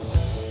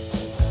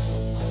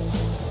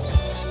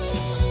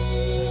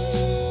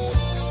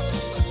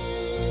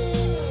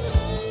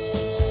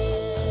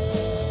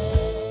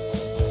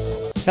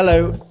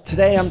Hello,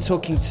 today I'm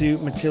talking to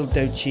Mathilde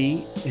Do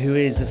Chi, who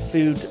is a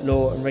food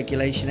law and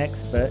regulation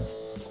expert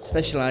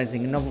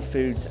specialising in novel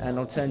foods and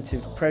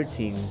alternative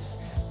proteins.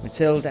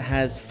 Mathilde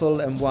has full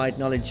and wide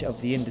knowledge of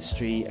the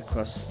industry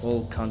across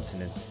all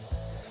continents,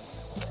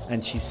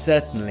 and she's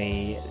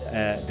certainly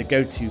the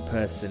go-to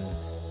person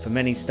for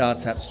many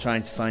startups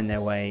trying to find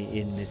their way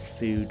in this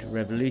food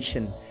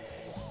revolution.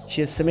 She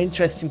has some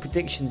interesting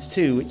predictions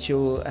too, which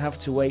you'll have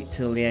to wait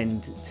till the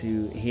end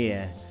to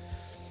hear.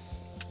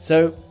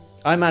 So,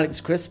 I'm Alex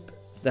Crisp,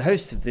 the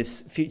host of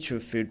this Future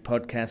of Food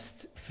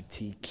podcast for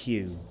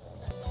TQ.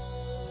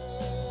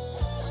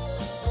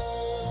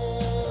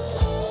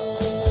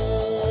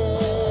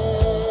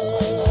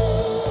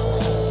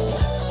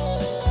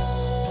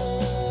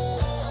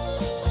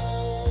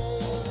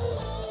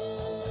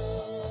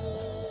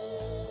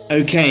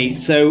 Okay,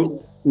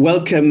 so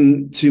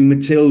welcome to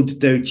Mathilde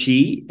Do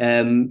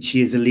Chi.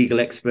 She is a legal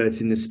expert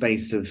in the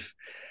space of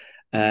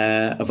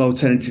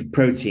alternative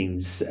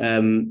proteins.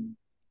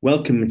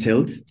 Welcome,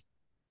 Mathilde.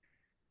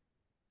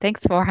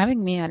 Thanks for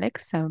having me,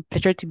 Alex.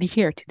 Pleasure to be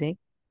here today.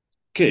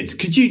 Good.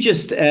 Could you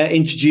just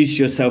introduce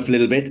yourself a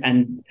little bit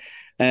and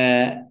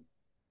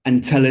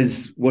tell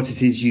us what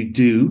it is you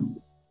do?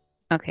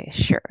 Okay,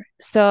 sure.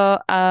 So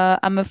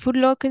I'm a food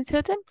law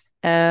consultant,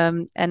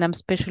 and I'm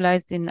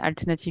specialized in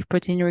alternative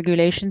protein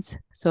regulations.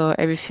 So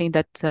everything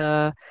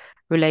that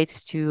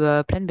relates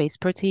to plant-based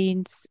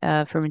proteins,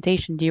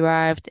 fermentation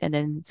derived, and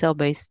then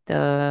cell-based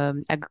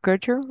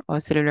agriculture or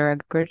cellular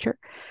agriculture.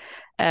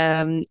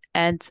 And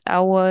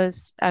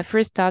I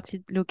first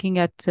started looking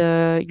at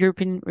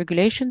European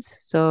regulations,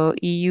 so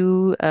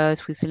EU,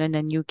 Switzerland,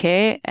 and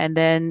UK. And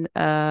then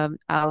I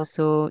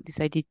also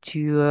decided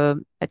to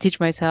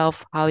teach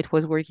myself how it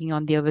was working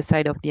on the other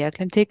side of the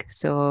Atlantic,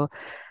 so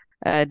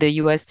the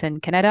US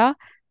and Canada.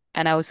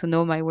 And I also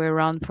know my way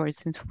around, for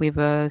instance, with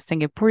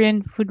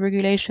Singaporean food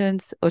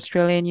regulations,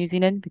 Australia and New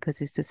Zealand,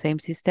 because it's the same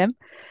system.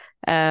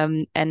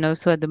 And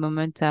also at the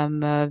moment,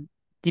 I'm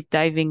deep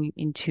diving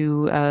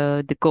into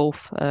the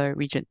Gulf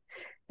region.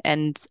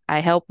 And I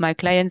help my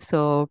clients,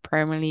 so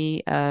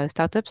primarily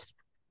startups,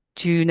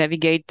 to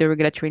navigate the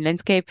regulatory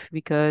landscape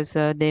because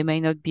they may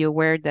not be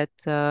aware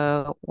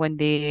that when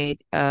they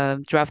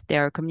draft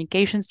their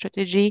communication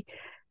strategy,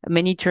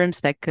 many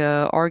terms like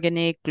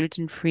organic,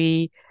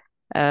 gluten-free,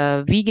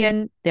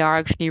 vegan, they are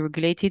actually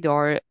regulated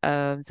or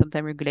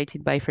sometimes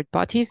regulated by third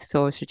parties,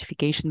 so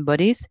certification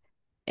bodies.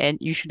 And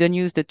you shouldn't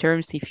use the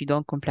terms if you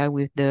don't comply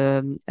with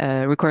the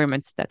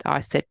requirements that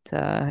are set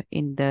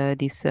in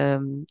this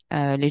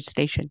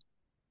legislation.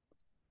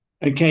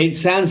 Okay, it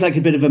sounds like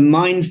a bit of a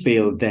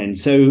minefield then.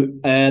 So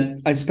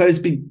I suppose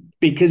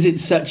because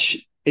it's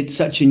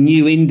such a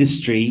new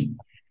industry,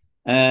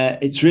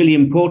 it's really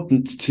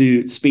important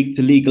to speak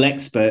to legal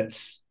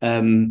experts.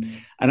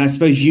 And I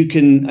suppose you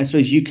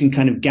can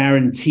kind of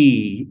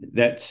guarantee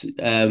that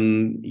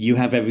you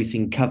have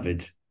everything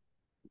covered.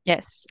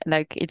 Yes,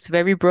 like it's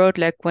very broad.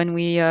 Like when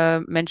we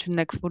mention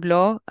like food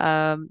law,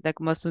 like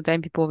most of the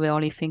time people will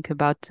only think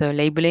about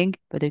labeling,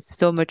 but it's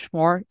so much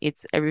more.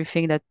 It's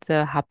everything that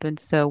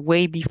happens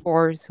way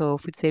before. So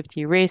food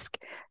safety risk,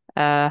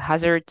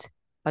 hazard,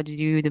 how do you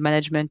do the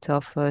management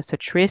of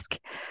such risk?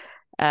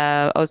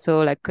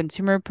 Also like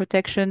consumer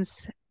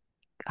protections.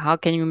 How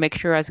can you make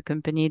sure as a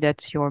company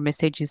that your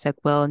message is like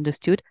well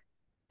understood?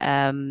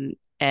 Um,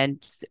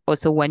 and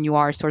also when you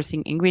are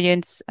sourcing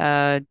ingredients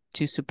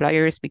to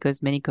suppliers,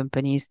 because many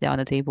companies they are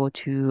not able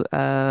to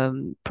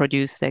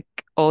produce like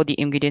all the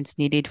ingredients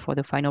needed for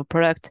the final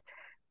product.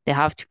 They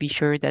have to be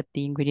sure that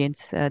the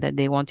ingredients that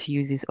they want to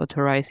use is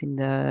authorized in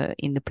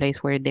the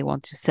place where they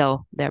want to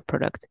sell their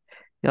product.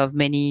 You have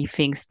many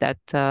things that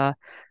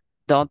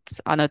don't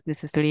are not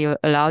necessarily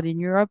allowed in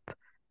Europe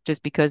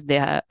just because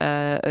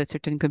a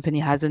certain company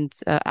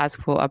hasn't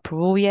asked for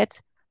approval yet,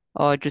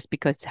 or just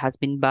because it has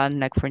been banned.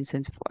 Like for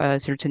instance, a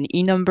certain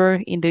E number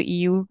in the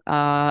EU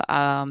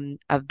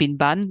have been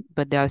banned,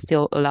 but they are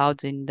still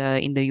allowed in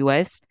the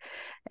US.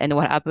 And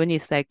what happened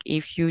is like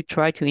if you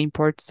try to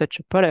import such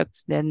a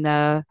product, then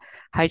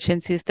high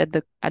chances that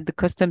the at the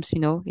customs,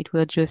 it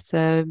will just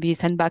be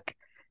sent back.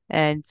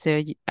 And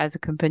as a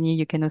company,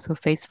 you can also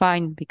face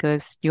fine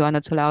because you are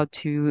not allowed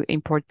to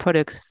import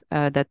products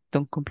that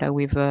don't comply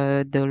with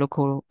the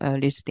local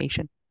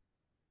legislation.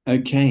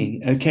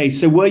 Okay.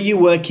 So were you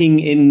working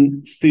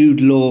in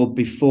food law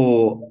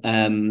before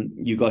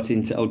you got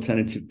into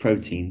alternative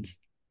proteins?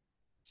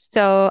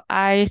 So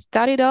I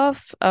started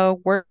off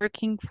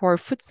working for a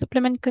food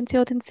supplement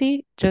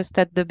consultancy just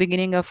at the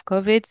beginning of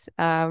COVID.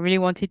 I really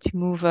wanted to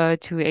move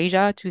to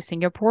Asia, to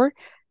Singapore,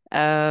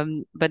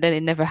 but then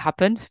it never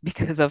happened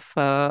because of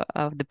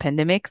the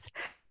pandemics.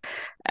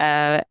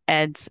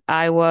 And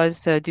I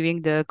was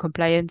doing the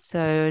compliance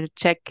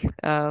check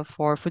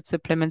for food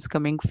supplements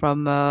coming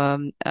from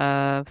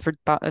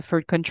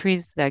third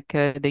countries like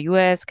the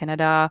US,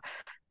 Canada,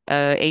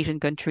 Asian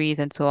countries,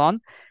 and so on.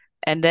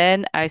 And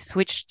then I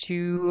switched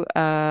to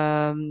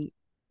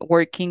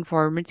working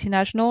for a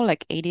multinational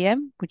like ADM,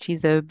 which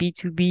is a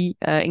B2B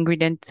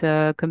ingredient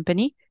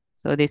company.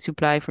 So they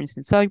supply, for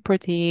instance, soy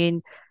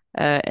protein,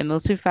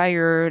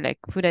 emulsifier, like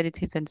food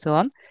additives and so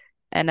on.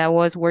 And I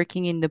was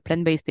working in the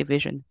plant-based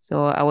division.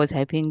 So I was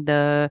helping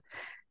the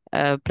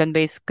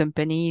plant-based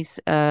companies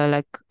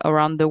like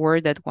around the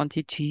world that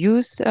wanted to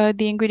use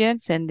the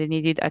ingredients and they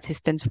needed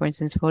assistance, for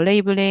instance, for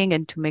labeling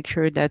and to make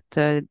sure that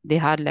they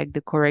had like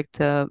the correct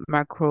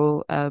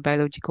macro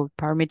biological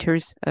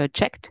parameters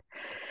checked.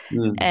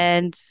 Mm.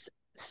 And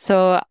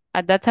so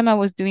at that time I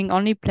was doing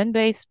only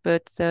plant-based,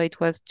 but it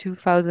was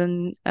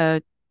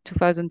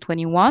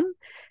 2021.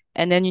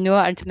 And then,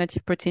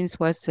 alternative proteins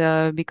was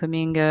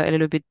becoming a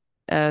little bit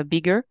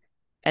bigger.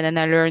 And then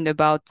I learned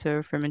about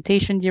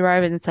fermentation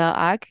derived and cell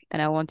ag,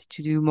 and I wanted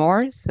to do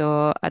more.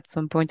 So at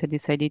some point, I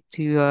decided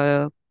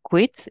to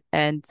quit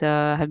and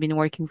have been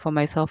working for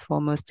myself for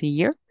almost a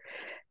year.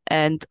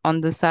 And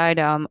on the side,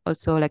 I'm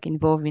also like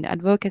involved in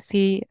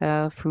advocacy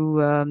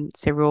through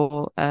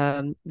several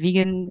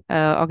vegan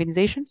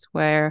organizations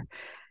where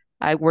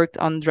I worked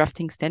on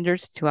drafting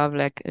standards to have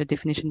like a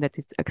definition that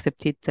is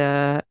accepted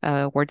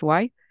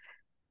worldwide.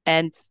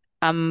 And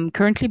I'm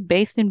currently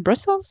based in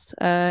Brussels,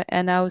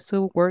 and I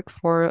also work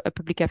for a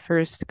public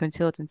affairs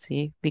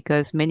consultancy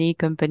because many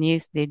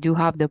companies they do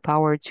have the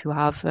power to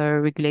have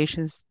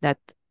regulations that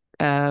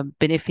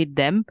benefit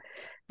them,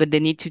 but they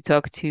need to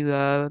talk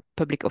to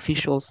public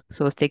officials,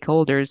 so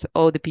stakeholders,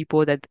 all the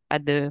people that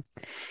at the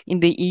in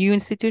the EU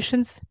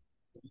institutions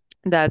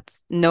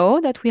that know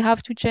that we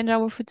have to change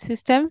our food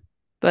system,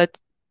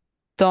 but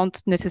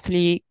don't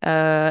necessarily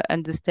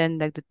understand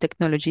like the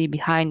technology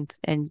behind,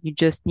 and you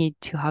just need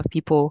to have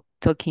people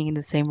talking in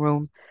the same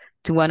room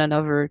to one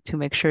another to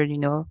make sure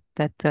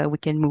that we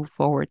can move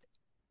forward.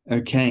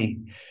 Okay.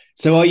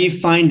 So are you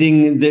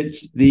finding that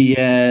the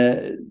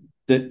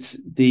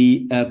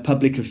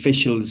public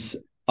officials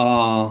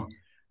are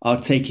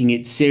taking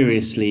it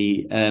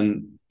seriously,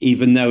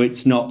 even though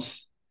it's not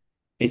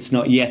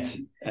yet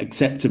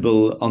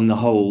acceptable on the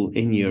whole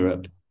in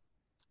Europe?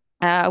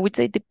 I would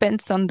say it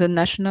depends on the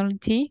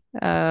nationality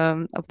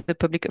of the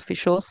public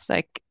officials.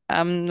 Like,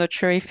 I'm not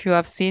sure if you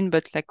have seen,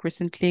 but like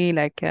recently,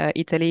 like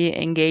Italy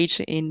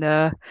engaged in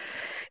a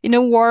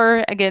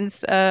war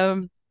against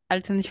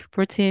alternative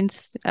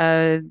proteins.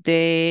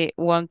 They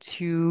want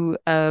to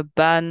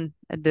ban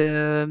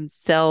the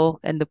sale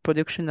and the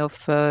production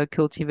of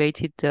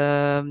cultivated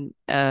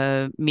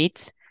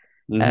meat.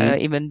 Hmm.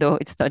 Even though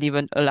it's not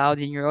even allowed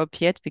in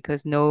Europe yet,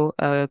 because no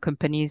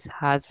companies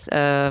has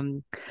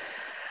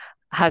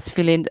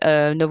filled in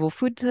a novel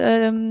food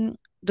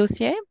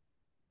dossier.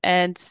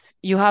 And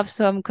you have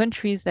some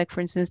countries, like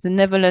for instance, the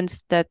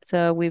Netherlands, that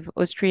with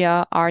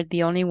Austria are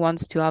the only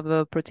ones to have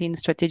a protein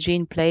strategy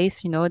in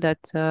place, that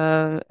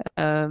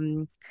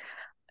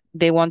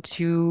they want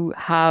to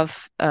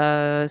have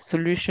a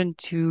solution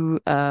to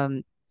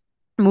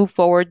move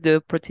forward the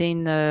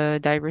protein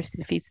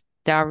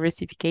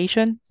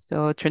diversification,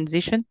 so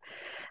transition.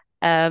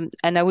 And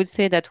I would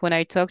say that when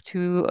I talk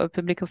to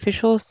public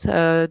officials,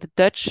 the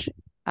Dutch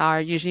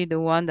are usually the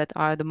one that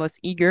are the most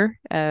eager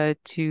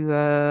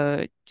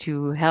to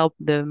help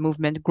the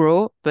movement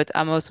grow. But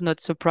I'm also not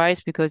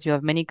surprised because you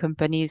have many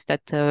companies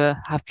that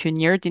have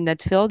pioneered in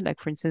that field, like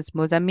for instance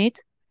Mozambique,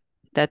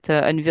 that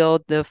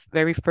unveiled the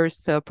very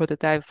first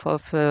prototype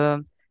of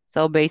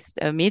cell-based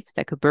meats,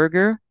 like a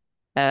burger,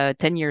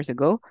 10 years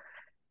ago.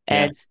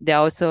 Yeah. And they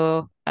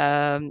also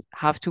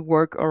have to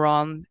work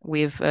around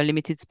with a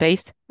limited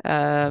space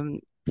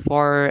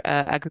for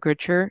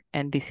agriculture,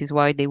 and this is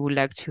why they would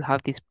like to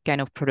have this kind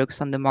of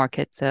products on the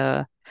market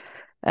in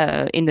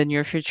the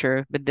near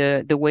future. But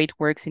the way it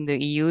works in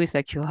the EU is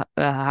that you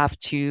have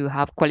to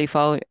have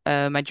qualified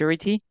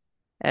majority.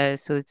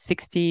 So it's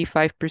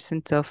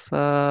 65%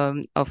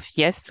 of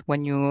yes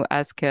when you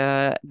ask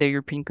the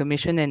European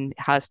Commission, and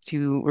has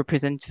to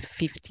represent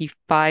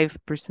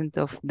 55%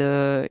 of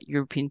the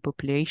European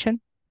population.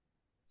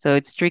 So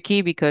it's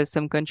tricky because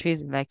some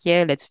countries are like,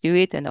 yeah, let's do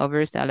it, and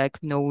others are like,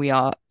 no, we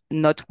are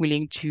not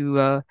willing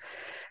to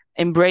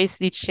embrace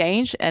the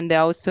change. And they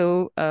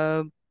also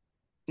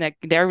like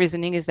their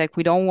reasoning is like,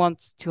 we don't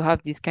want to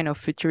have this kind of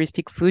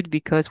futuristic food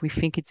because we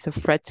think it's a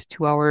threat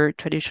to our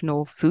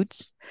traditional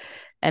foods.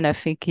 And I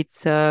think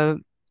it's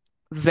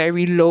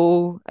very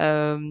low.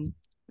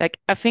 Like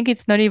I think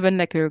it's not even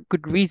like a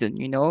good reason,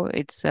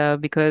 It's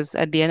because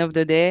at the end of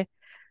the day,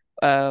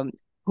 um,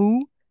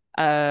 who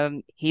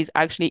he's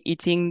actually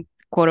eating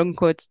quote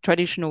unquote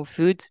traditional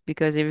food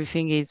because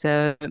everything is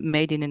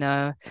made in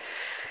a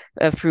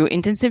through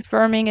intensive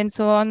farming and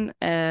so on.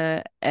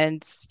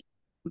 And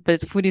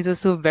but food is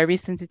also a very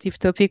sensitive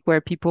topic where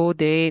people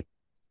they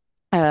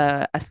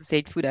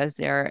associate food as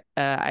their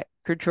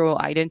cultural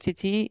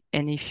identity.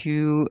 And if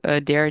you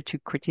dare to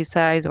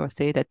criticize or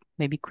say that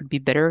maybe could be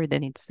better,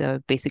 then it's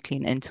basically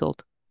an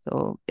insult.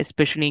 So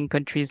especially in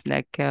countries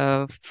like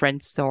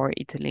France or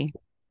Italy.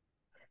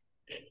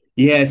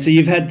 Yeah, so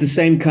you've had the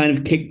same kind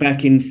of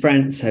kickback in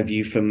France, have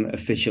you, from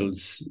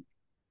officials?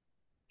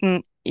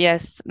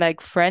 Yes, like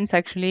France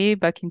actually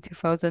back in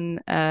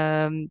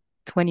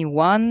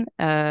 2021,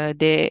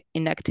 they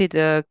enacted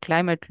a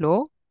climate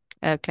law,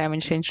 a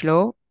climate change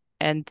law,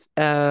 and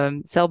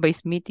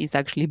cell-based meat is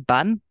actually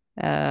banned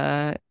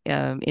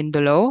in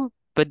the law.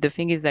 But the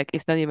thing is, like,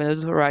 it's not even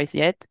authorized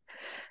yet,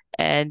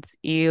 and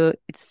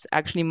it's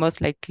actually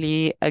most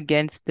likely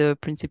against the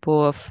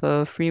principle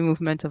of free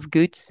movement of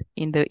goods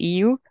in the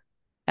EU.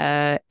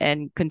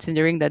 And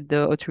considering that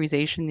the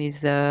authorization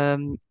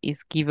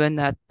is given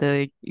at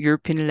the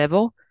European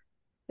level,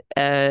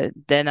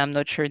 then I'm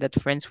not sure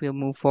that France will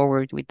move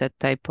forward with that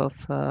type of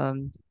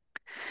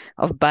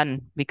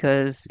ban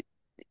because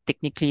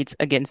technically it's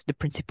against the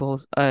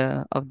principles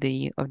of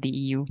the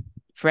EU.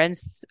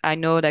 France, I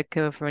know, like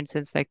for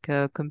instance, like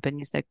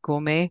companies like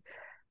Gourmet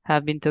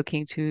have been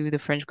talking to the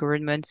French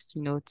government,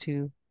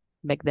 to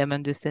make them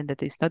understand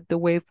that it's not the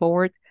way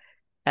forward.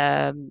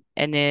 And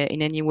in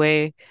any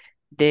way,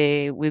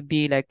 there will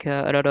be like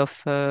a lot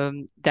of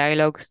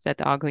dialogues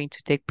that are going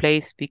to take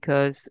place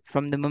because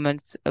from the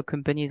moment a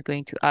company is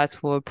going to ask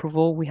for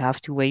approval, we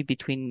have to wait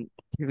between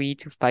 3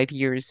 to 5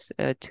 years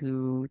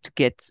to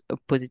get a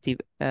positive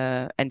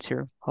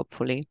answer,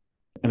 hopefully.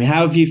 I mean,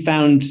 how have you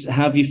found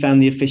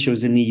the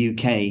officials in the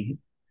UK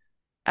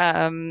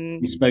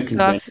you've spoken So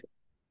to them?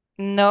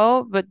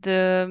 no, but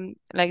the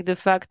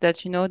fact that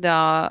they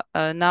are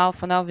now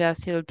for now they are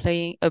still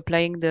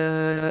applying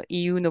the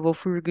EU novel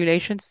food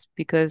regulations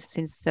because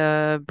since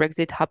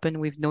Brexit happened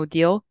with no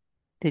deal,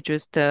 they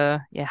just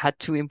had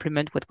to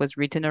implement what was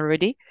written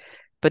already.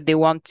 But they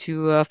want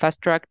to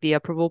fast track the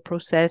approval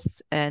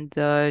process and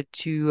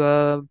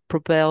to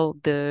propel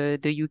the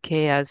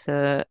UK as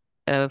a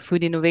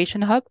food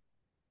innovation hub.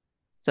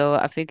 So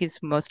I think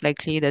it's most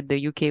likely that the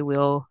UK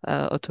will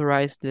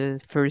authorize the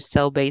first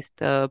cell-based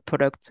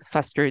product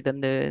faster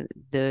than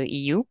the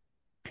EU.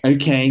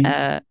 Okay.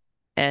 Uh,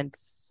 and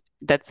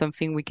that's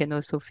something we can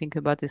also think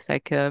about is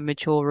like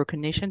mutual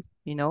recognition,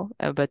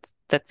 but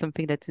that's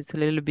something that is a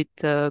little bit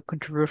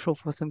controversial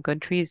for some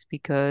countries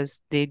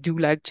because they do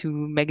like to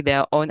make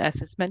their own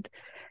assessment.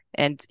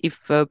 And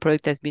if a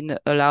product has been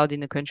allowed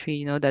in a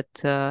country,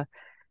 that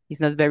is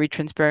not very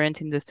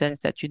transparent in the sense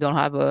that you don't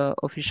have a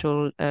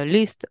official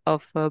list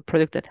of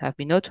products that have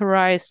been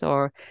authorized,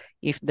 or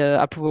if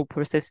the approval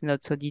process is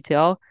not so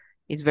detailed,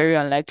 it's very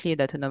unlikely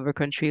that another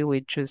country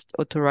would just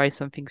authorize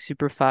something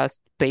super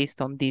fast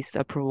based on this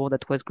approval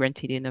that was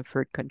granted in a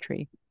third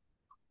country.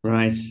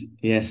 Right.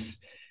 Yes.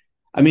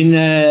 I mean,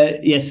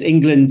 yes,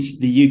 England,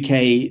 the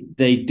UK,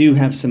 they do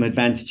have some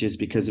advantages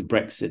because of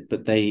Brexit,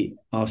 but they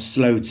are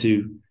slow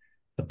to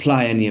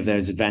apply any of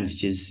those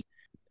advantages.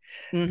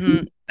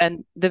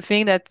 And the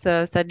thing that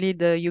sadly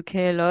the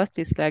UK lost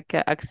is like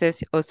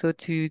access also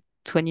to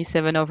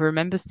 27 other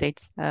member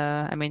states.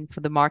 I mean,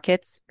 for the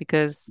markets,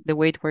 because the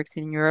way it works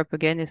in Europe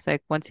again is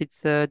like once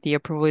it's the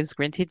approval is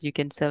granted, you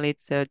can sell it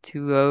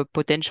to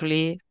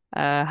potentially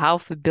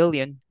 500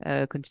 million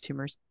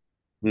consumers.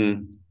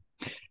 Hmm.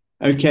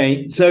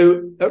 Okay,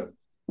 so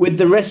with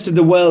the rest of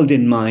the world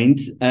in mind,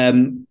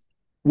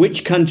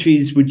 which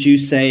countries would you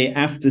say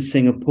after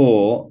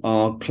Singapore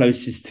are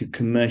closest to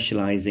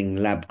commercializing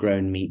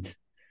lab-grown meat?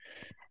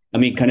 I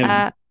mean, kind of,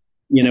 Uh,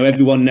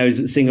 everyone knows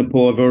that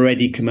Singapore have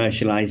already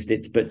commercialized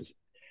it, but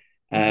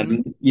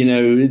mhm,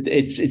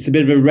 it's a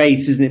bit of a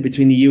race, isn't it,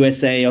 between the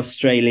USA,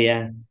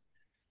 Australia,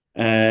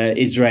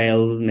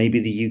 Israel, maybe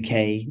the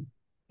UK,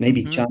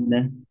 maybe mhm.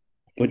 China.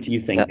 What do you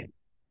So think?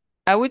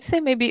 I would say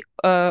maybe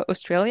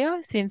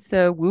Australia, since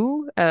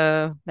Wu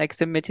like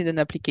submitted an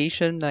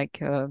application like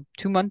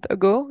 2 months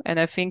ago, and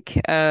I think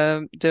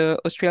the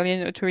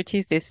Australian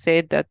authorities they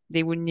said that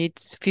they would need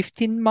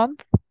 15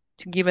 months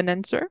to give an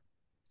answer.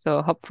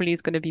 So hopefully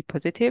it's going to be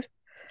positive.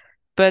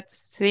 But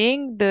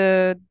seeing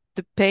the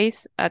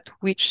pace at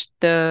which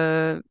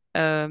the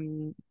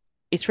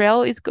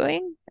Israel is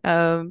going,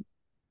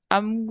 I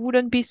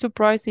wouldn't be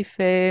surprised if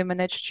they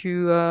manage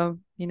to,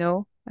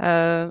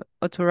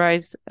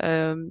 authorize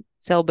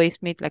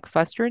cell-based meat like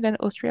faster than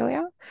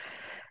Australia.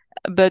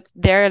 But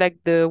they're like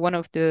the one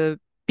of the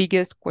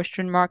biggest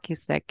question mark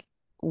is like,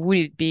 would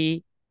it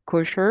be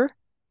kosher?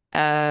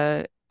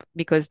 Uh,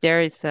 because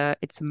there is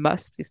it's a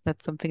must. It's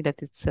not something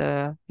that it's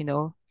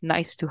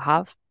nice to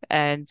have.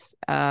 And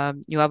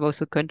you have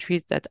also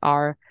countries that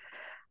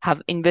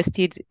have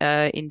invested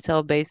in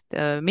cell-based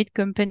meat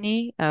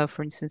company,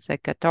 for instance,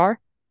 like Qatar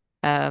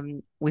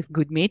with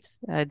good meats.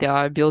 They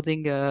are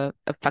building a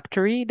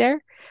factory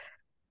there,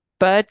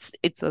 but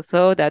it's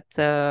also that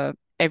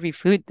every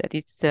food that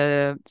is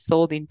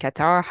sold in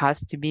Qatar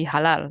has to be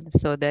halal.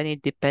 So then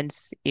it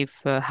depends if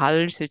a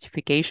halal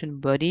certification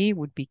body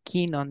would be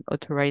keen on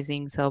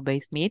authorizing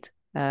cell-based meat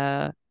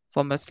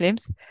for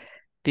Muslims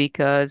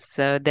because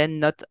then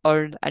not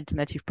all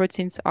alternative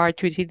proteins are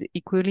treated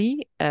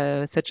equally,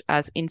 such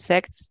as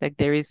insects. Like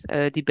there is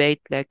a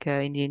debate, like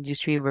in the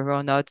industry, whether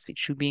or not it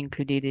should be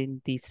included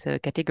in this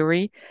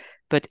category.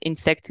 But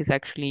insects are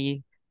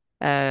actually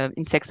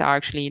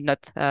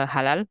not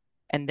halal,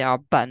 and they are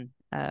banned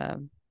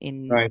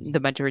in Right. the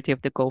majority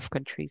of the Gulf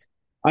countries.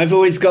 I've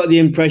always got the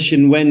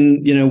impression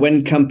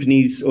when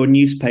companies or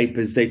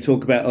newspapers they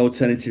talk about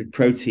alternative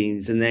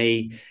proteins and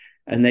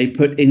they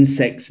put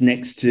insects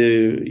next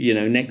to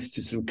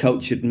some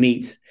cultured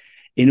meat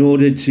in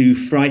order to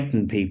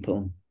frighten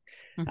people.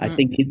 Hmm. I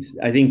think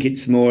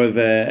it's more of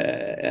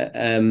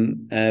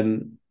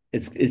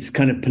it's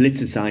kind of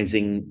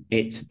politicizing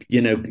it,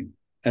 you know,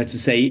 to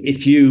say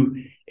if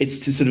you it's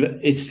to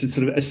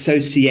sort of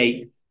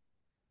associate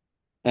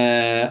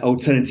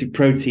alternative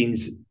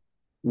proteins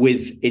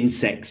with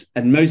insects.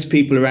 And most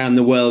people around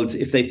the world,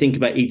 if they think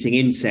about eating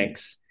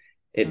insects,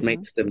 it Hmm.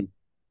 makes them,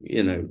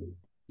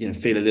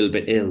 feel a little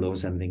bit ill or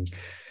something.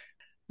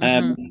 Hmm.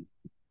 Um,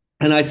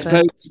 and I But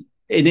suppose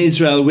in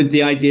Israel, with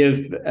the idea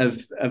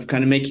of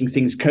kind of making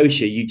things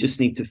kosher, you just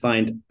need to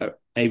find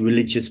a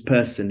religious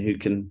person who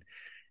can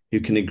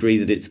agree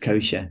that it's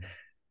kosher.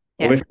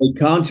 yeah. Or if they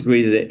can't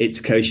agree that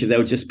it's kosher,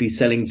 they'll just be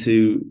selling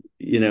to,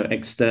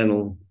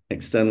 external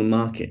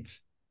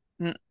markets.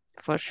 Mm,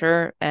 for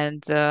sure.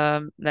 And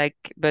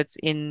but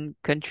in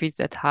countries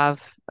that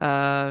have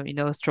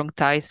strong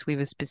ties with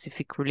a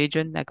specific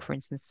religion, like for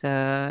instance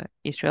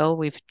Israel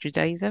with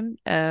Judaism,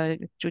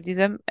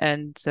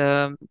 and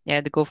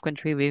yeah, the Gulf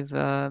country with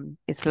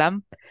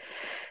Islam.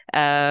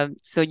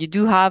 So you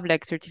do have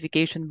like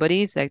certification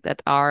bodies like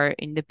that are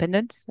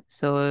independent.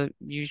 So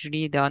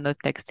usually they are not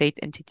like state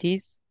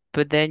entities.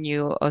 But then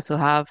you also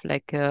have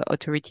like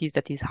authorities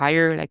that is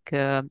higher, like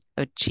a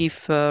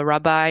chief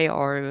rabbi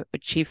or a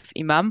chief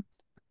imam,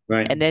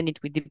 Right. and then it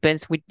will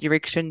depends which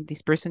direction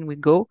this person will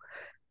go.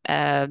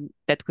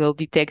 That will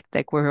detect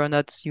like whether or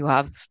not you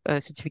have a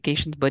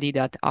certification body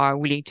that are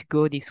willing to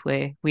go this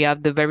way. We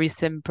have the very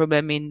same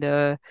problem in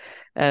the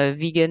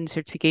vegan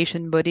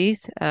certification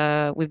bodies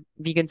with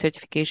vegan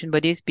certification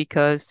bodies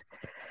because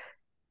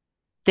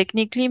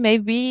technically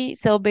maybe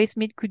cell-based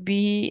meat could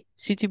be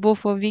suitable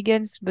for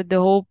vegans, but the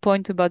whole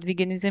point about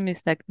veganism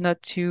is like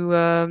not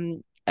to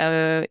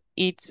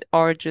eat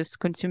or just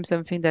consume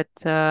something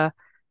that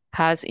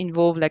has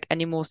involved like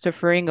animal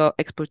suffering or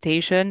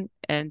exploitation.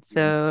 And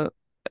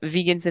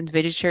vegans and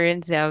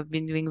vegetarians, they have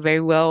been doing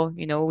very well,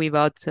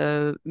 without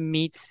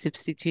meat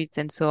substitutes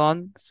and so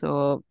on.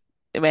 So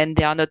when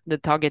they are not the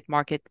target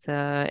market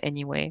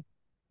anyway.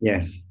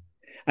 Yes.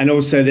 And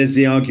also there's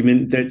the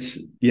argument that,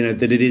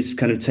 that it is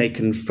kind of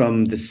taken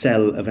from the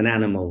cell of an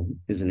animal,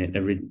 isn't it?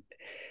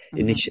 Mhm.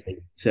 Initially.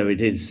 So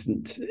it's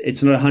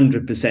not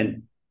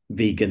 100%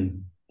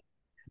 vegan,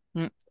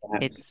 Mm.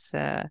 perhaps. It's,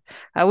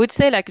 I would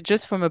say, like,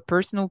 just from a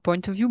personal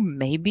point of view,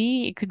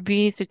 maybe it could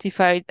be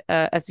certified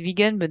as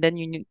vegan, but then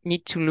you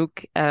need to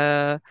look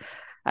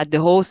at the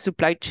whole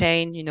supply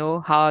chain,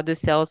 how the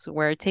cells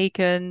were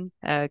taken,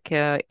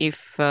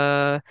 if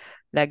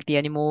like the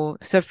animal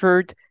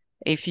suffered,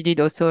 if you did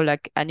also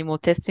like animal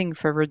testing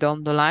further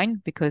down the line,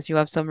 because you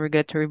have some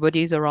regulatory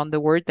bodies around the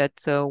world that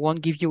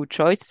won't give you a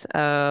choice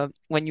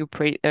when you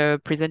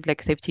present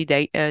like safety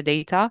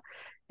data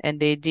and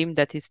they deem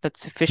that it's not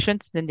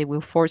sufficient, then they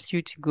will force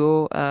you to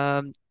go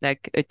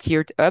like a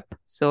tiered up.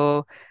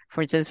 So,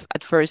 for instance,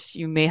 at first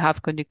you may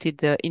have conducted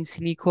the in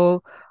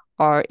silico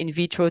or in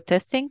vitro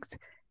testings,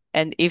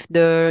 and if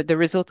the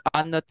results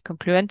are not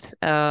concluent,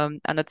 are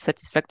not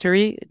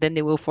satisfactory, then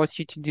they will force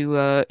you to do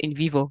in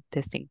vivo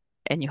testing,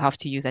 and you have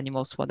to use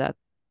animals for that.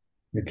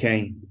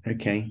 Okay.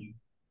 Okay.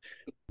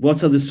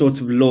 What are the sort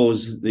of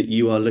laws that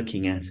you are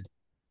looking at?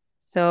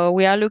 So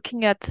we are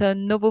looking at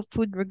novel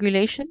food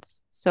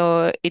regulations.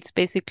 So it's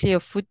basically a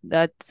food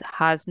that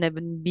has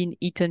never been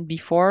eaten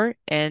before,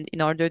 and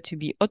in order to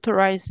be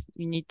authorized,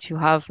 you need to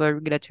have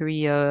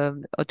regulatory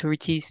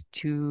authorities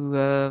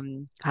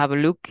to have a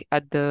look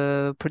at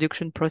the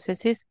production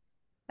processes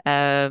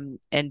and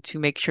to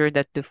make sure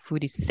that the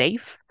food is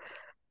safe.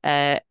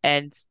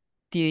 And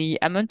the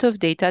amount of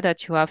data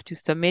that you have to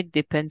submit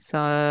depends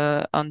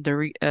on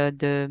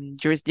the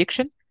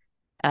jurisdiction.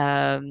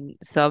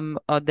 Some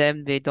of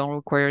them they don't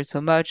require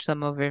so much.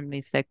 Some of them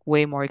is like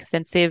way more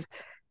extensive.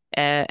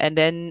 And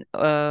then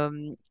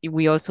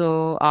we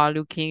also are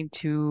looking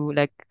to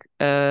like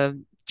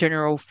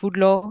general food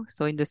law.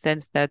 So in the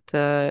sense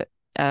that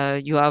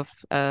you have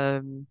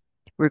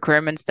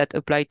requirements that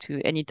apply to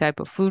any type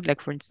of food,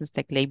 like for instance,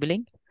 like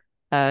labeling,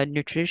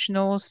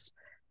 nutritionals,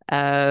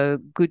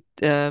 good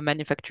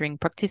manufacturing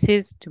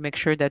practices to make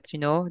sure that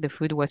the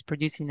food was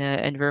produced in an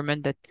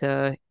environment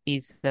that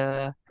is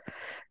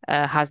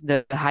has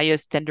the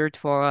highest standard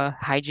for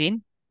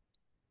hygiene.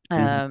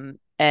 Mhm.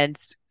 And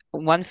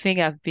one thing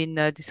I've been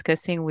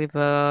discussing with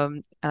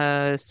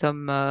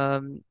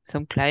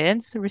some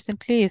clients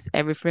recently is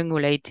everything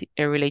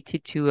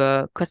related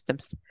to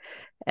customs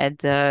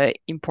and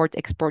import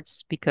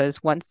exports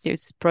because once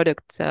these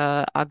products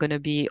are going to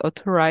be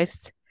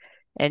authorized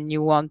and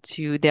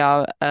they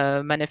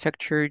are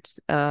manufactured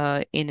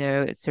in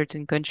a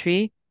certain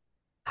country,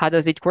 how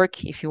does it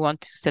work if you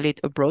want to sell it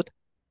abroad?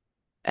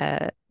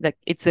 Like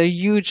it's a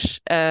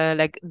huge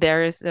like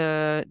there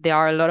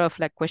are a lot of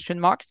like question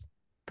marks,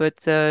 but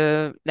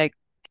like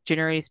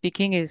generally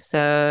speaking is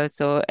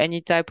so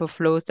any type of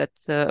laws that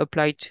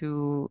apply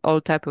to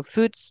all type of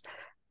foods,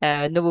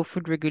 novel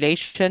food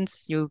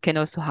regulations. You can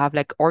also have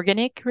like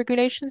organic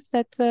regulations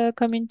that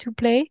come into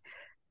play,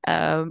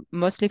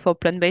 mostly for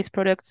plant-based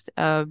products,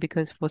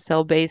 because for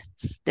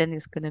cell-based, then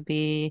it's going to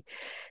be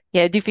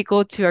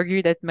difficult to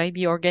argue that might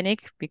be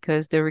organic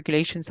because the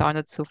regulations are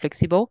not so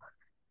flexible.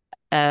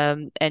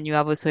 And you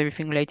have also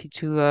everything related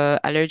to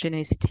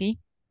allergenicity.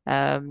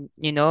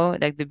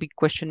 Like the big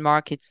question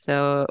mark, it's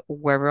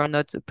whether or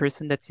not a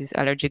person that is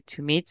allergic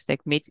to meat,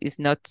 like meat is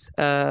not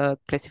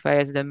classified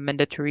as the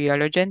mandatory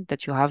allergen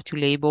that you have to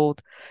label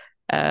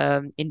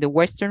in the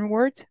Western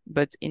world.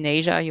 But in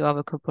Asia, you have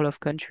a couple of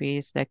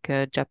countries like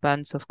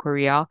Japan, South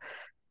Korea,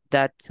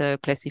 that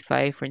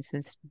classify, for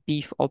instance,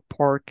 beef or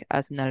pork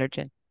as an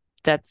allergen.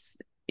 That's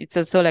it's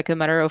also like a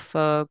matter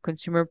of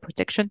consumer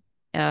protection,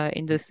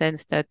 in the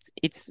sense that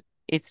it's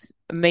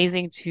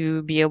amazing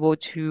to be able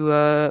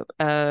to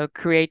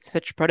create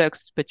such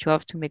products, but you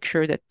have to make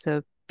sure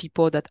that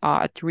people that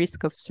are at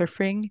risk of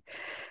suffering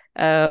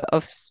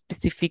of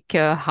specific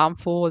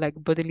harmful like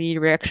bodily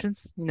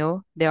reactions,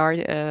 they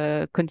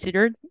are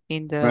considered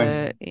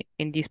Right.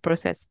 in this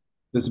process.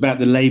 It's about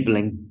the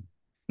labeling.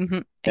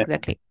 Yeah.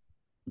 Exactly.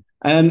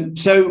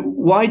 So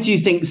why do you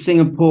think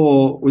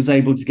Singapore was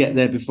able to get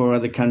there before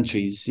other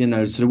countries?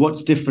 Sort of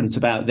what's different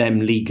about them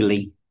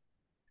legally?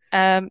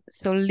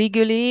 So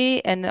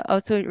legally and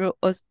also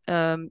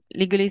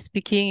legally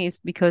speaking is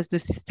because the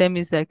system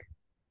is like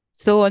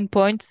so on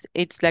point.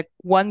 It's like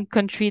one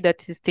country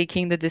that is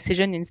taking the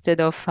decision instead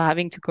of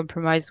having to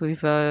compromise with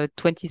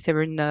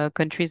 27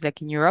 countries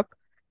like in Europe.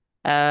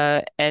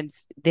 And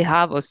they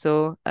have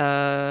also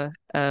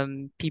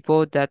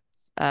people that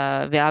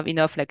they have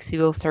enough like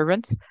civil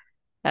servants.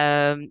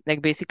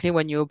 Like basically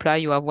when you apply,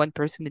 you have one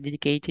person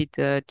dedicated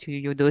to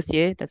your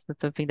dossier. That's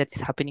not something that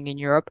is happening in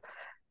Europe.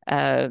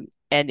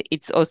 And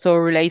it's also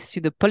relates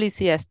to the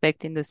policy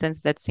aspect in the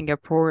sense that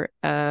Singapore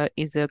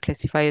is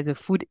classified as a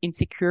food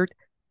insecure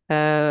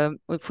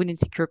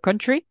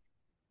country.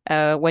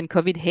 When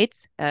COVID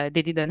hits, they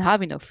didn't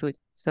have enough food.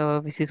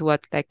 So this is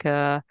what like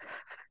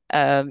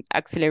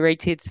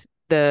accelerated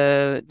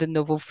the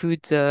novel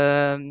food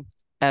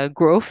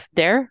growth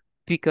there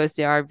because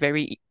they are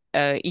very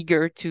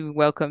eager to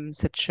welcome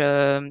such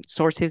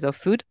sources of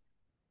food.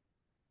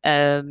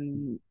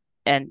 Um,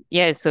 and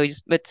yeah,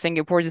 but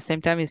Singapore at the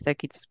same time is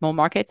like it's a small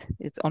market.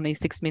 It's only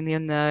 6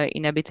 million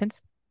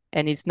inhabitants,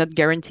 and it's not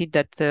guaranteed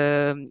that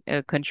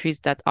countries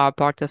that are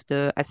part of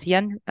the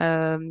ASEAN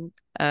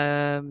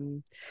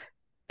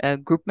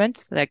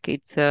groupment, like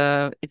it's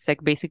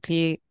like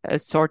basically a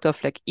sort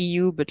of like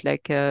EU, but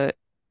like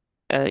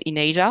in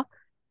Asia,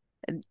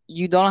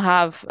 you don't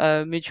have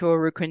mutual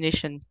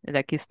recognition.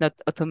 Like it's not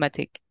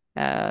automatic.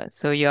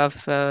 So you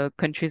have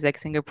countries like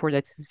Singapore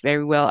that's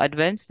very well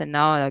advanced, and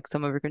now like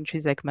some other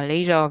countries like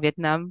Malaysia or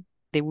Vietnam,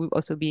 they will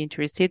also be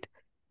interested,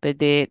 but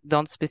they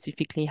don't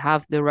specifically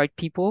have the right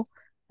people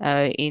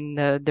in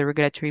the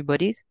regulatory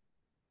bodies.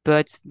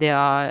 But they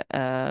are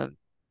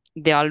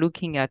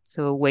looking at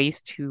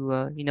ways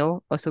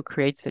to also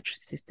create such a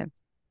system.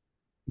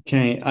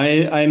 Okay,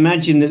 I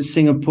imagine that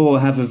Singapore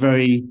have a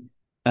very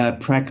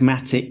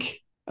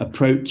pragmatic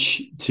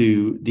approach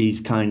to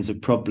these kinds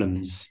of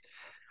problems.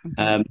 Hmm.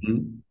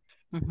 Um,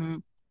 Hmm.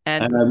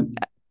 And um,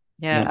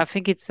 yeah, yeah. I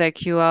think it's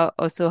like you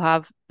also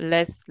have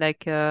less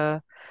like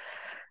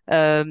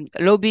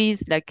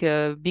lobbies like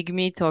big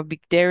meat or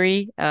big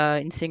dairy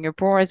in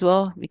Singapore as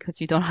well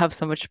because you don't have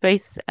so much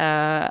space.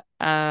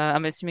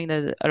 I'm assuming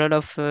that a lot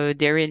of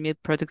dairy and milk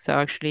products are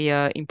actually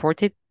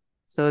imported.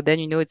 So then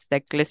it's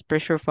like less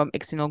pressure from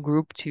external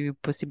group to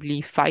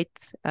possibly fight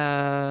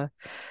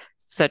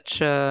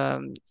such a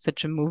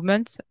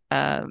movement.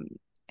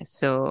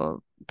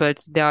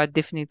 But they are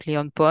definitely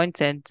on point,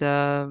 and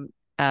um,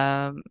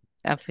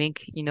 I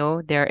think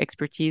their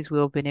expertise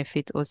will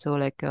benefit also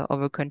like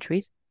other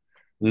countries.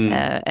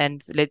 Mm.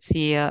 And let's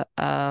see how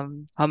far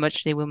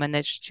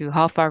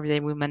they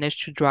will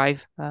manage to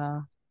drive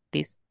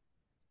this.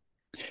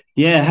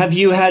 Yeah, have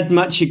you had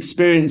much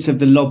experience of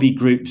the lobby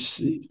groups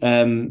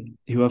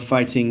who are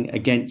fighting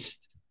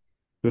against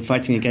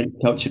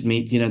cultured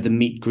meat? The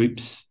meat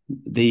groups,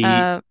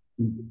 Uh,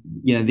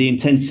 the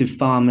intensive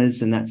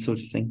farmers and that sort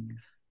of thing.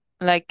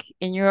 like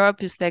in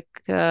Europe, it's like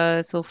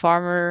so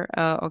farmer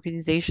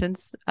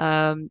organizations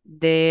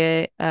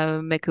they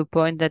make a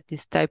point that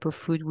this type of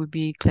food would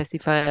be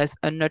classified as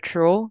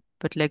unnatural,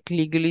 but like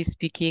legally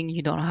speaking,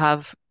 you don't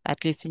have,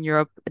 at least in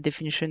Europe, a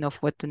definition of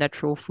what the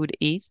natural food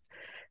is.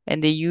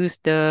 And they use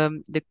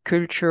the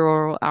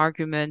cultural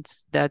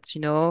arguments that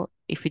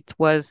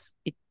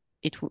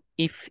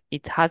if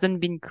it hasn't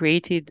been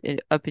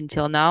created up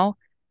until now,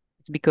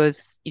 it's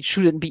because it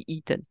shouldn't be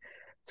eaten.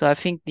 So I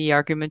think the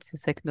argument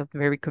is like not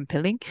very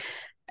compelling.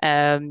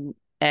 Um,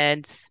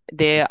 and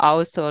they are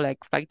also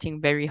like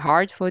fighting very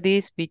hard for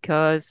this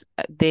because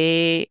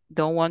they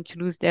don't want to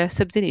lose their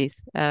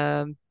subsidies.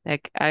 The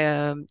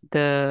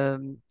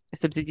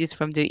subsidies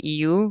from the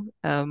EU,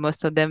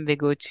 most of them they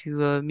go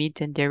to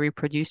meat and dairy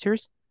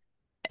producers,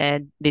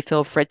 and they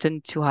feel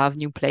threatened to have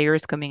new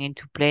players coming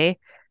into play.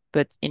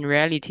 But in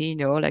reality,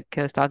 like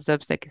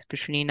startups, like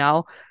especially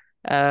now,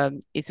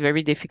 it's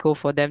very difficult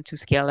for them to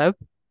scale up.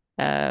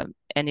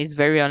 And it's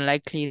very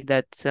unlikely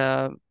that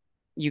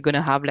you're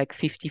gonna have like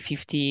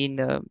 50-50 in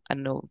the, I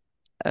don't know,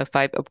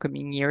 5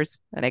 upcoming years,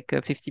 like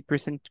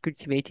 50%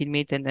 cultivated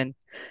meat and then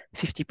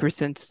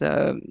 50%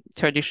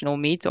 traditional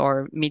meat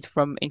or meat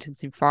from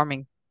intensive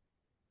farming.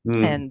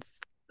 Mm. And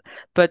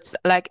but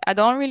like I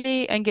don't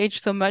really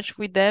engage so much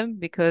with them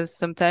because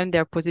sometimes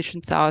their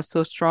positions are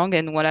so strong.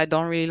 And what I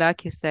don't really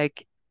like is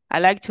like I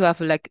like to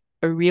have like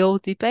a real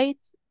debate,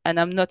 and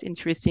I'm not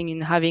interested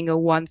in having a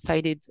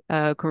one-sided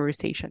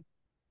conversation.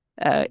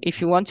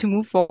 If you want to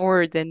move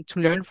forward and to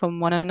learn from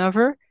one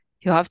another,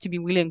 you have to be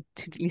willing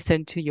to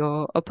listen to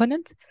your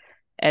opponent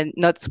and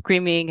not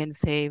screaming and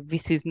say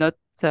this is not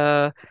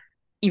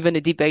even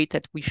a debate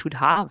that we should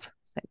have.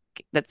 It's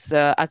like that's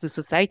as a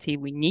society,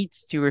 we need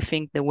to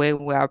rethink the way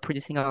we are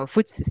producing our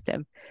food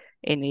system.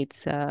 And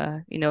it's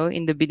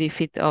in the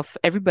benefit of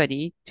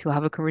everybody to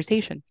have a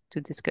conversation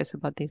to discuss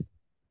about this.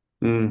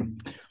 Mm.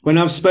 When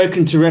I've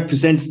spoken to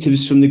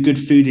representatives from the Good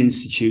Food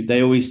Institute,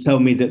 they always tell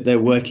me that they're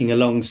working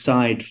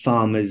alongside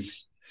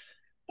farmers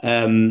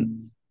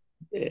um,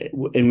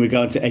 in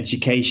regard to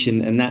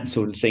education and that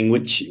sort of thing,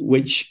 which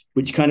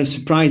kind of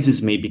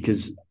surprises me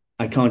because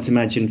I can't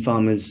imagine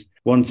farmers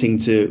wanting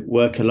to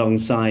work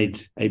alongside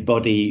a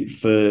body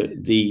for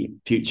the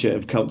future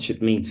of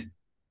cultured meat.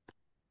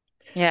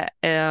 Yeah,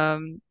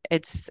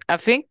 it's I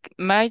think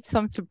might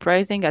sound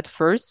surprising at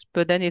first,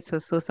 but then it's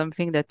also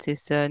something that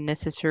is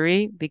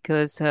necessary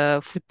because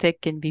food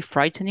tech can be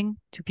frightening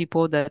to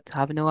people that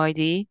have no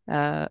idea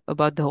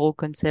about the whole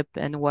concept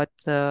and what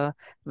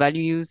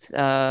values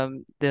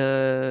the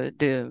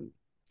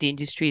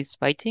industry is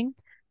fighting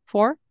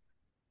for.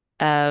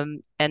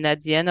 And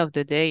at the end of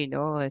the day,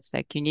 it's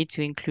like you need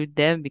to include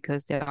them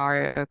because they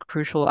are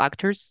crucial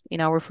actors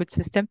in our food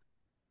system.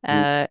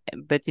 Mm.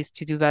 But is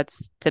to do that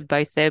step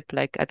by step.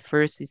 Like at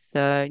first, is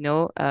talk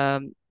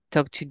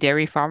to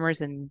dairy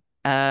farmers and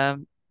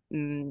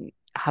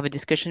have a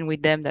discussion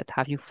with them that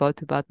have you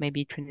thought about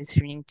maybe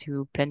transitioning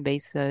to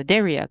plant-based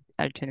dairy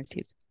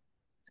alternatives.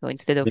 So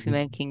instead of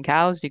milking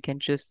cows, you can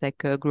just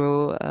like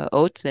grow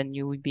oats, and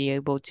you would be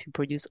able to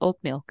produce oat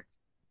milk.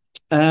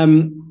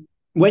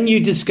 When you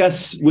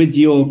discuss with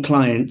your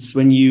clients,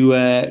 when you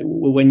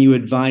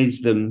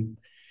advise them,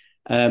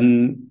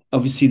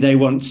 obviously they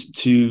want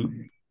to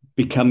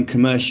become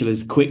commercial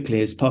as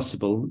quickly as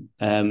possible,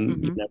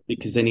 Hmm.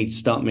 because they need to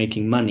start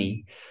making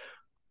money.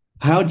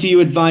 How do you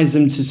advise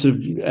them to sort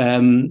of,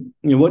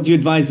 what do you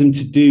advise them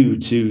to do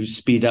to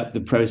speed up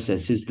the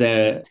process? Is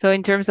there, So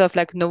in terms of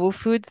like novel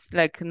foods,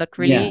 like not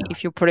yeah, really.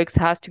 If your products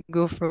has to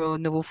go for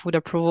novel food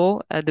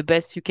approval, the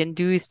best you can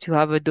do is to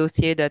have a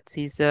dossier that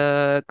is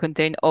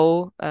contain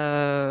all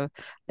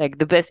like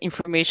the best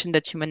information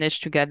that you manage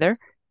to gather.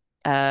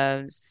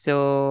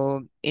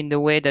 So in the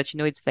way that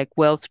it's like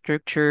well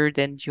structured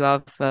and you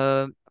have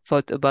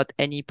thought about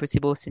any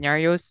possible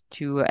scenarios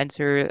to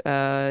answer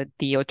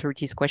the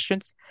authorities'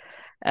 questions.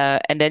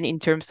 And then in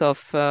terms of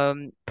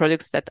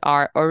products that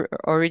are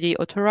already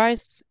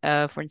authorized,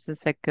 for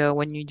instance, like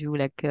when you do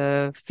like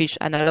fish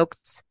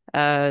analogs,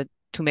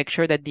 to make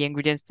sure that the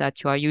ingredients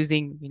that you are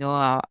using,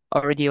 are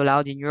already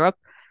allowed in Europe,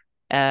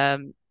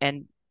 and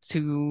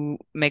to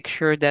make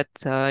sure that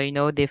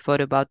they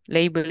thought about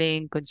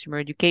labeling, consumer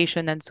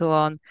education, and so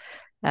on.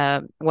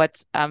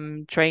 What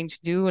I'm trying to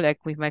do,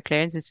 like with my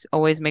clients, is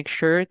always make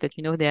sure that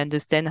they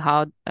understand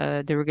how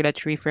the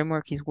regulatory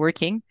framework is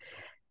working,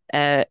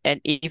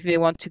 and if they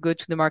want to go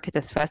to the market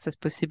as fast as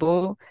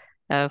possible,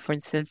 for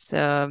instance,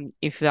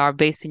 if they are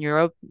based in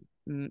Europe,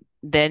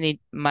 then it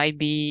might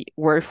be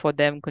worth for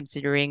them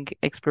considering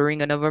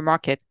exploring another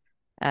market,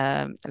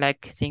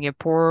 like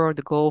Singapore,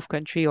 the Gulf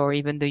country, or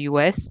even the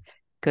US,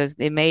 because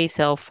they may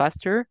sell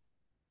faster.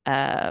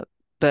 Uh,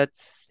 but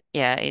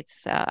yeah,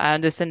 I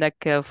understand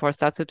that for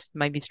startups it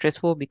might be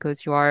stressful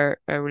because you are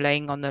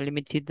relying on a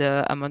limited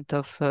amount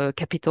of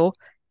capital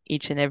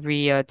each and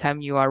every time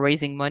you are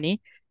raising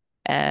money.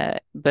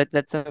 But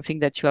that's something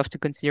that you have to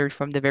consider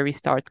from the very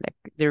start.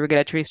 Like the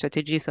regulatory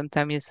strategy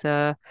sometimes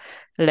is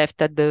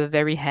left at the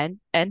very end,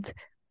 and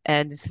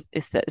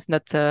it's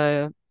not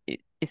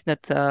it's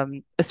not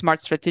a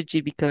smart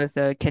strategy because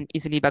it can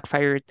easily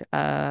backfire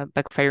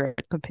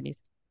at companies.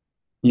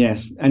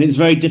 yes, and it's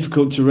very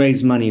difficult to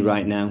raise money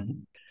right now.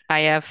 I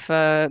have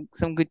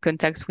some good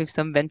contacts with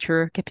some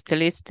venture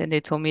capitalists, and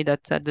they told me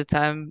that at the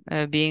time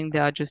being, they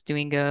are just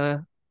doing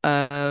a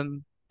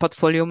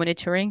portfolio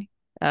monitoring.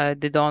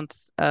 They don't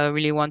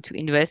really want to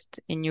invest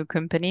in new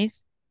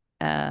companies.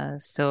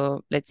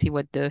 So let's see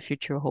what the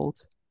future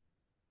holds.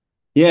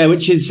 Yeah,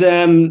 which is,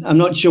 I'm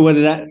not sure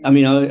whether that, I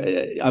mean,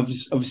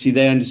 obviously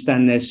they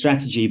understand their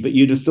strategy, but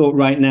you'd have thought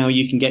right now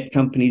you can get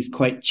companies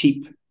quite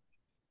cheap.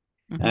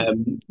 Hmm.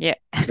 Um, Yeah,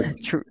 but,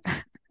 true.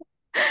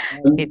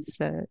 um, It's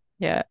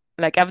yeah,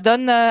 like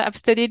I've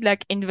studied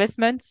like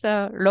investments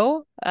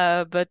law,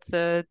 but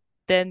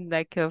then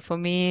like for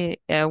me,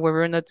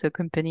 whether or not a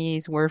company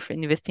is worth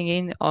investing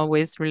in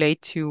always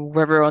relate to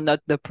whether or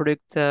not the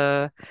product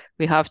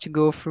we have to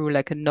go through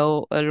like a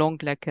long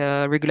like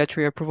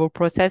regulatory approval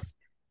process.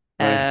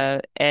 right.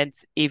 And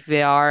if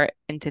they are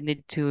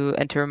intended to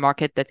enter a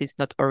market that is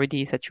not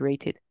already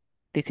saturated.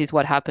 This is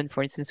what happened,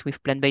 for instance,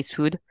 with plant-based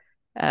food.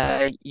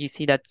 You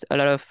see that a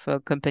lot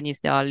of companies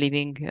that are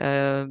leaving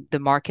the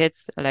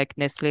markets, like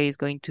Nestle is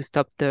going to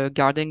stop the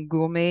Garden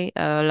Gourmet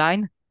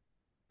line.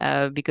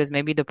 because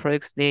maybe the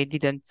products they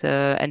didn't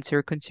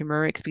answer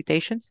consumer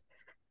expectations.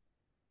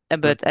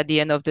 Right. But at the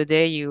end of the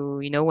day,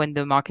 you know, when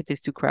the market is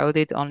too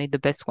crowded, only the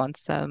best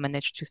ones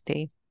manage to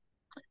stay.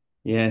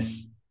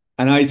 Yes.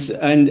 And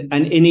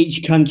in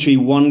each country,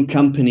 one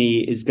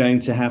company is going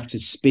to have to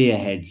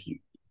spearhead.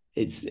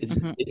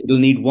 Hmm. It'll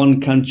need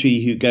one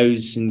country who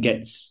goes and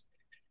gets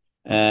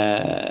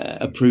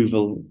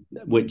approval,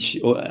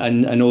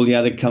 and all the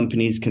other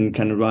companies can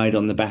kind of ride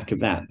on the back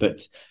of that.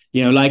 But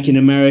like in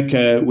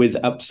America with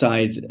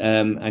Upside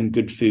and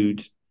Good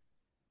Food,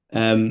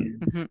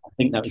 Hmm. I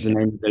think that was the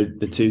name of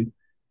the two.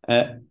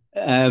 Uh,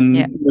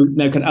 Yeah,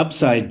 no, kind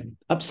of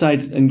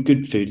Upside and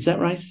Good Food. Is that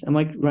right? Am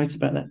I right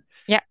about that?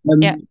 yeah,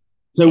 yeah. Um,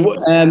 so,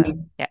 It's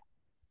yeah.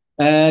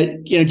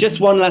 just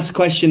one last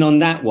question on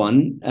that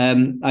one.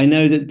 I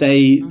know that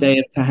they Hmm. they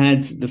have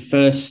had the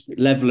first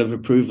level of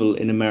approval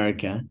in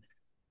America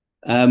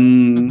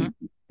Hmm.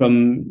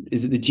 from,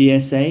 is it the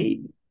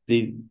GSA?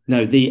 The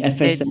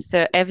FSA, It's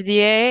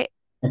FDA,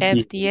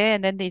 FDA, FDA,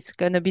 and then it's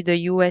gonna be the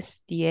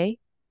USDA.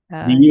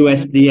 the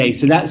I think. USDA.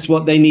 So that's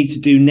what they need to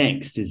do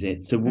next, is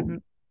it? Hmm.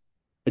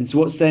 And so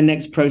what's their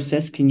next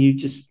process? Can you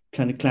just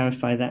kind of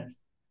clarify that?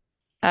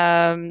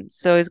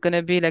 So it's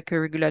gonna be like a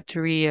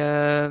regulatory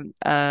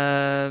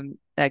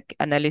like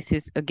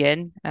analysis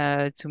again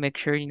to make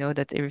sure you know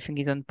that everything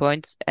is on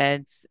point.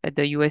 And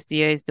the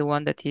USDA is the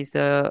one that is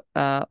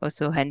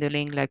also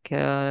handling like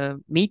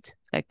meat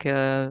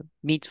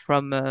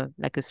from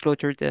like a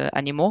slaughtered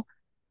animal.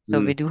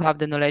 So they Mm, do have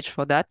the knowledge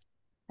for that.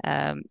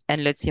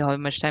 And let's see how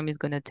much time it's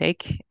gonna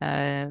take.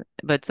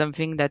 But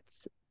something that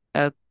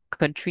uh,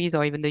 countries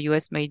or even the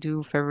US may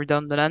do further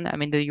down the line. I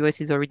mean, the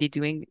US is already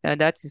doing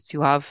that is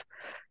to have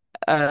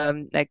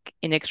like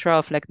in extra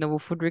of like novel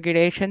food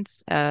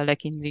regulations.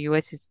 Like in the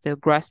US, it's the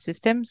GRAS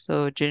system,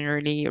 so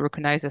generally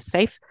recognized as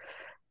safe.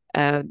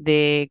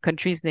 The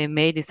countries they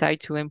may decide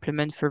to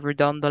implement further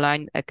down the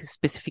line like a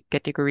specific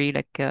category,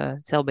 like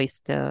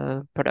cell-based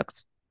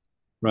products.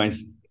 right.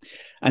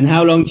 And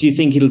how long do you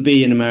think it'll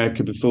be in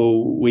America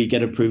before we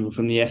get approval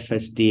from the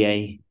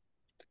FSDA?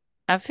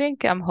 I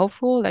think I'm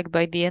hopeful, like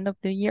by the end of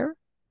the year,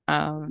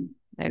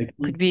 like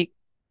Okay.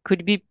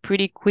 could be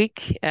pretty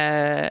quick.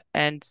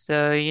 And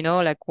you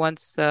know, like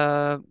once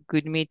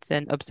Good Meat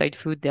and Upside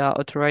Food they are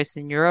authorized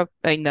in Europe,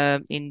 in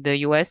the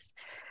US,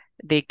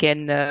 they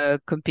can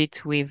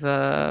compete with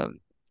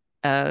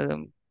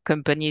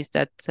companies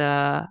that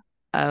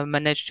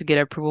manage to get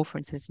approval, for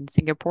instance, in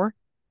Singapore,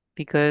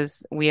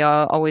 because we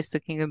are always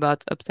talking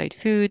about Upside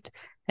Food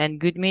and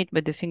Good Meat,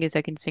 but the thing is,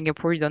 like in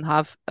Singapore, you don't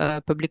have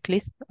a public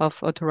list of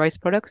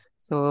authorized products,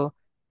 so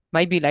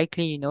might be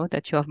likely, you know,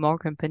 that you have more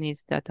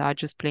companies that are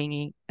just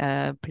playing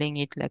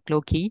it like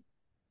low key,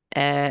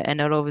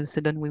 and all of a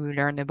sudden we will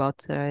learn about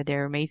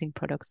their amazing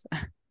products.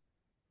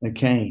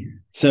 Okay.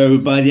 So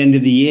by the end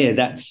of the year,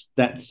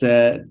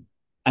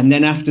 and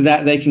then after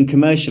that they can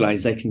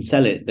commercialize, they can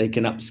sell it, they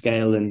can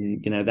upscale,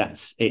 and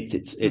that's it.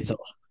 It's off.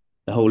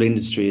 The whole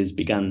industry has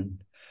begun.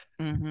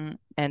 Hmm.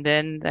 And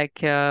then, like,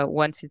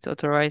 once it's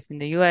authorized in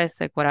the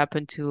US, like, what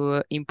happened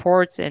to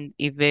imports, and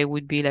if there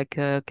would be like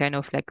a kind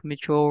of like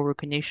mutual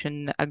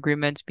recognition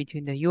agreement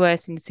between the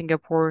US and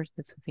Singapore,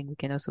 that's something we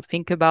can also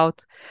think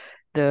about.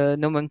 The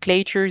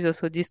nomenclature is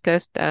also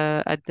discussed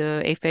at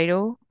the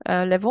FAO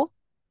level,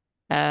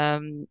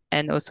 and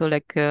also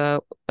like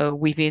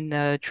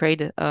within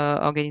trade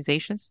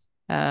organizations.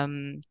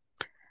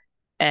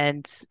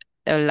 And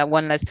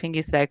one last thing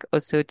is like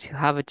also to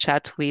have a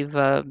chat with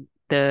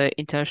the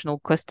International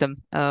Custom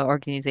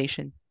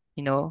Organization,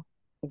 you know,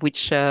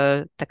 which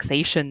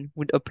taxation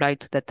would apply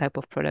to that type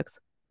of products.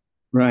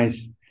 Right.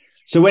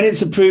 So when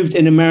it's approved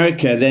in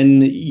America,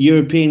 then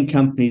European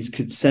companies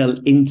could sell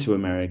into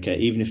America,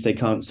 even if they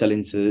can't sell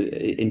into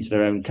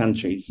their own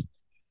countries.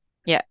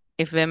 Yeah,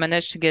 if they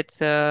manage to get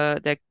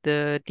like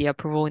the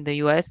approval in the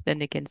US, then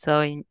they can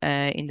sell in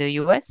the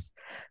US.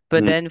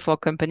 But Mm. then for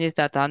companies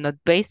that are not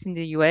based in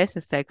the US,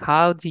 it's like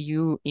how do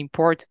you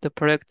import the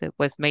product that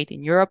was made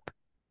in Europe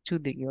to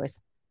the US?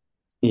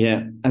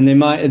 Yeah, and there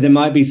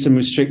might be some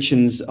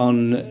restrictions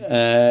on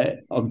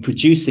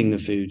producing the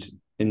food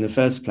in the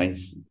first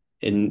place.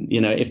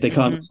 If they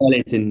can't Hmm. sell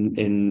it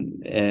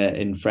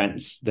in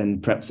France,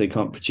 then perhaps they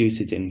can't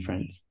produce it in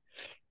France.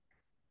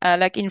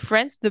 Like in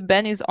France, the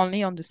ban is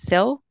only on the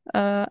sale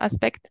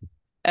aspect.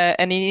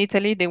 And in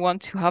Italy, they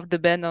want to have the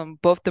ban on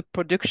both the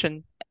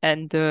production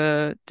and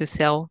the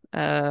sale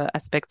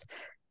aspect.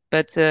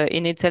 But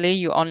in Italy,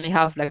 you only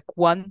have like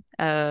one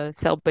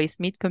cell-based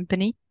meat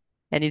company,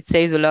 and it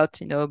says a lot,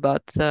 you know,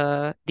 about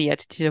the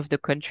attitude of the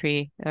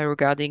country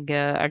regarding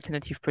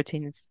alternative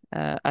proteins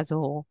as a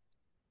whole.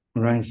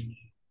 Right.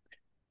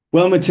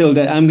 Well,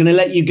 Matilda, I'm going to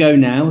let you go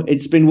now.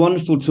 It's been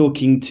wonderful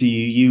talking to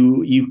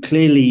you. You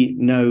clearly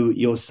know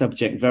your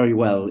subject very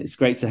well. It's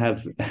great to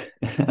have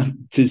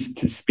to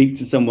speak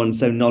to someone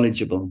so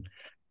knowledgeable.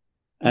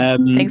 Mm.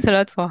 Thanks Um, a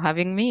lot for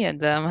having me,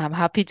 and I'm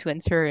happy to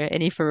answer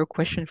any further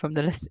question from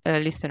the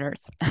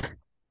listeners.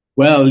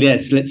 well,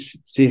 yes, let's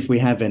see if we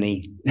have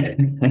any.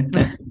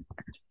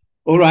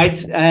 All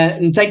right,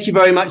 and thank you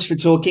very much for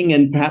talking.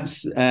 And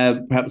perhaps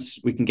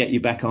we can get you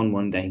back on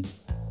one day.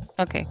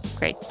 Okay,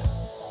 great.